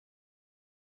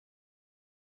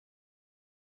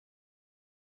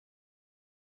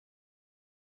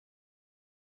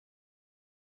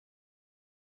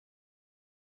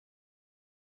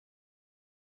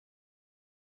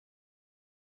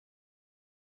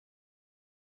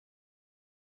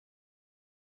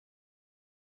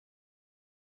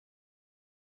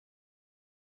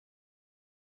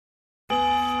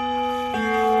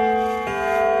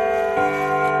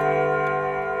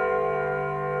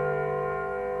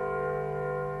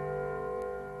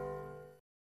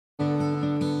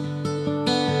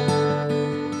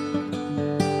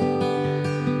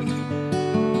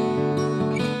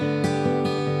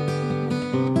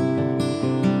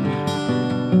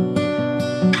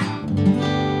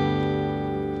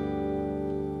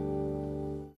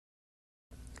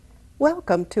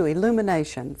Welcome to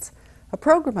Illuminations, a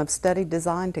program of study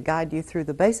designed to guide you through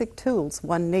the basic tools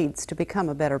one needs to become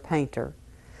a better painter.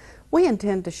 We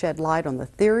intend to shed light on the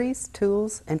theories,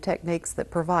 tools, and techniques that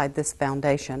provide this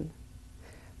foundation.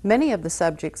 Many of the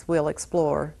subjects we'll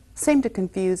explore seem to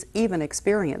confuse even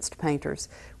experienced painters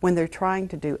when they're trying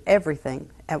to do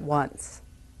everything at once.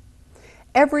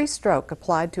 Every stroke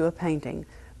applied to a painting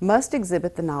must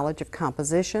exhibit the knowledge of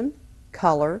composition,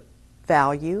 color,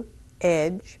 value,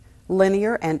 edge,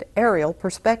 linear and aerial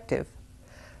perspective.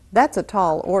 That's a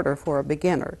tall order for a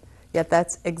beginner, yet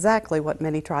that's exactly what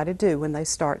many try to do when they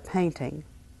start painting.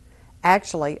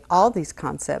 Actually, all these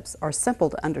concepts are simple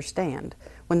to understand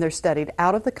when they're studied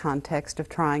out of the context of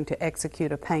trying to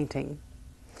execute a painting.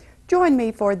 Join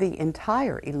me for the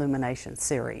entire Illumination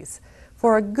series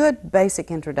for a good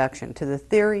basic introduction to the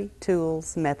theory,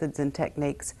 tools, methods, and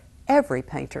techniques every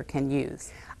painter can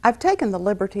use. I've taken the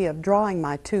liberty of drawing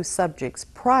my two subjects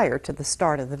prior to the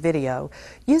start of the video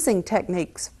using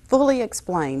techniques fully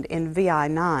explained in VI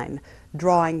 9,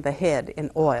 Drawing the Head in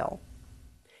Oil.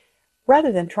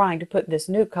 Rather than trying to put this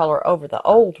new color over the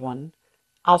old one,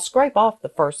 I'll scrape off the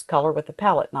first color with a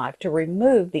palette knife to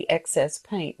remove the excess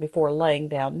paint before laying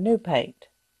down new paint.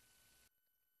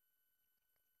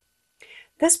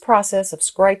 This process of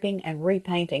scraping and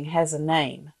repainting has a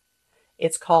name.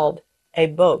 It's called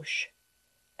ébauche,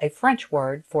 a French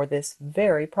word for this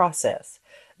very process.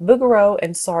 Bouguereau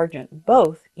and Sargent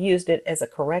both used it as a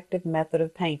corrective method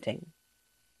of painting.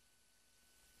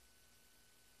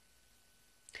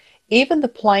 Even the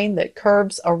plane that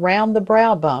curves around the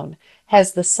brow bone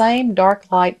has the same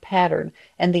dark light pattern,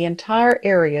 and the entire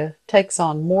area takes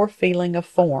on more feeling of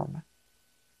form.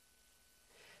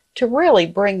 To really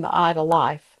bring the eye to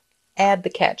life, add the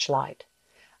catch light.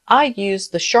 I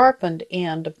used the sharpened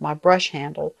end of my brush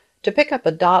handle to pick up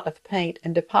a dot of paint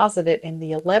and deposit it in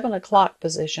the 11 o'clock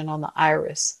position on the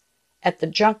iris, at the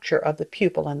juncture of the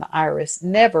pupil and the iris,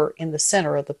 never in the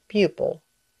center of the pupil.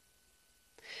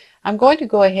 I'm going to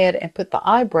go ahead and put the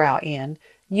eyebrow in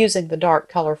using the dark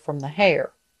color from the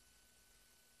hair.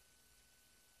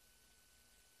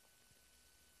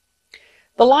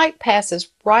 The light passes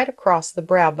right across the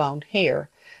brow bone here,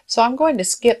 so I'm going to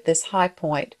skip this high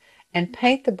point and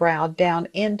paint the brow down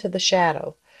into the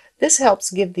shadow. This helps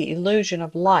give the illusion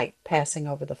of light passing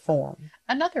over the form.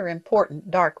 Another important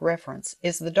dark reference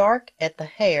is the dark at the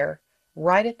hair,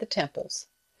 right at the temples.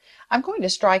 I'm going to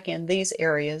strike in these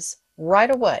areas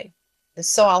right away,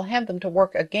 so I'll have them to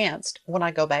work against when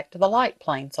I go back to the light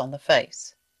planes on the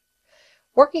face.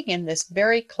 Working in this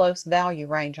very close value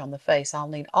range on the face, I'll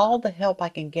need all the help I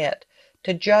can get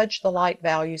to judge the light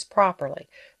values properly,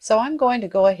 so I'm going to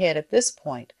go ahead at this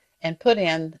point and put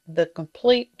in the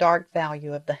complete dark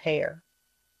value of the hair.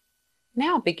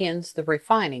 Now begins the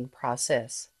refining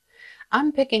process.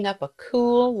 I'm picking up a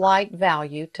cool light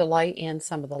value to lay in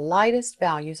some of the lightest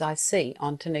values I see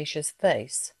on Tanisha's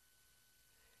face.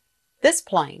 This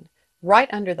plane, right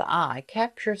under the eye,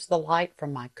 captures the light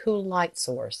from my cool light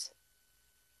source.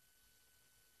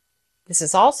 This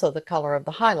is also the color of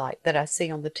the highlight that I see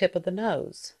on the tip of the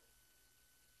nose.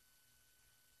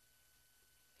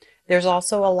 There's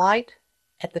also a light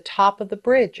at the top of the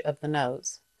bridge of the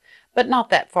nose, but not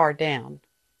that far down.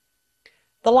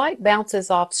 The light bounces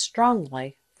off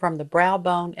strongly from the brow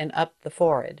bone and up the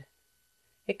forehead.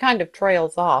 It kind of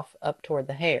trails off up toward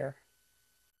the hair.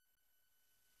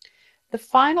 The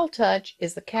final touch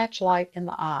is the catch light in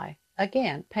the eye,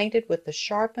 again painted with the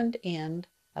sharpened end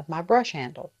of my brush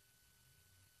handle.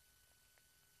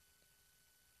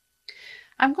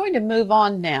 I'm going to move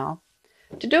on now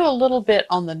to do a little bit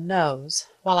on the nose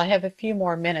while I have a few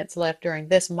more minutes left during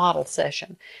this model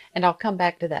session, and I'll come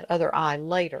back to that other eye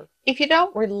later. If you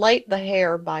don't relate the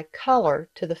hair by color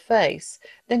to the face,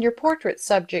 then your portrait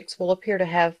subjects will appear to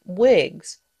have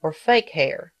wigs or fake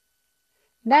hair.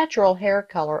 Natural hair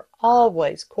color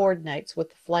always coordinates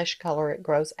with the flesh color it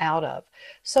grows out of,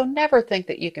 so never think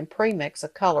that you can premix a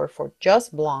color for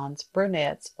just blondes,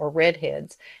 brunettes, or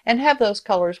redheads and have those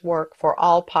colors work for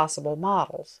all possible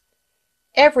models.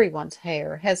 Everyone's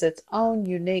hair has its own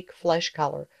unique flesh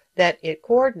color that it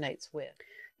coordinates with.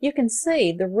 You can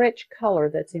see the rich color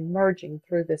that's emerging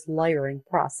through this layering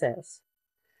process.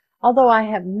 Although I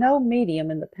have no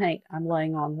medium in the paint I'm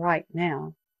laying on right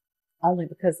now, only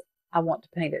because I want to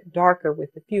paint it darker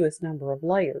with the fewest number of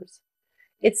layers,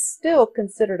 it's still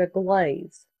considered a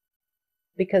glaze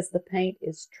because the paint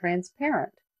is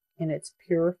transparent in its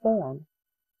pure form.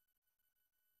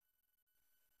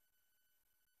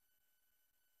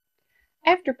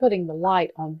 After putting the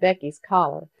light on Becky's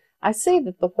collar, I see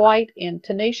that the white in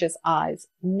Tanisha's eyes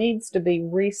needs to be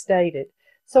restated,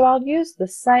 So I'll use the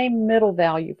same middle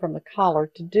value from the collar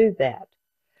to do that.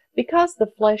 Because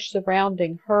the flesh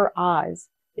surrounding her eyes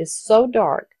is so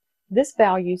dark, this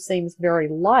value seems very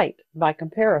light by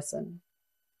comparison.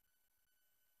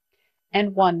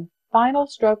 And one final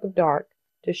stroke of dark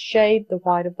to shade the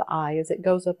white of the eye as it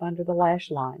goes up under the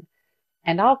lash line.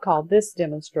 And I'll call this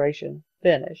demonstration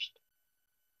finished.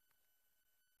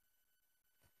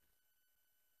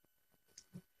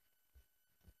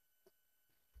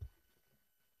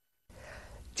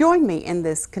 Join me in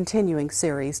this continuing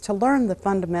series to learn the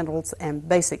fundamentals and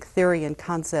basic theory and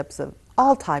concepts of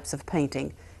all types of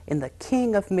painting in the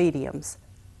king of mediums,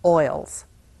 oils.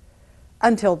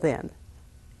 Until then,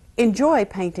 enjoy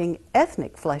painting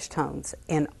ethnic flesh tones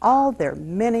in all their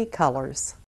many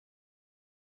colors.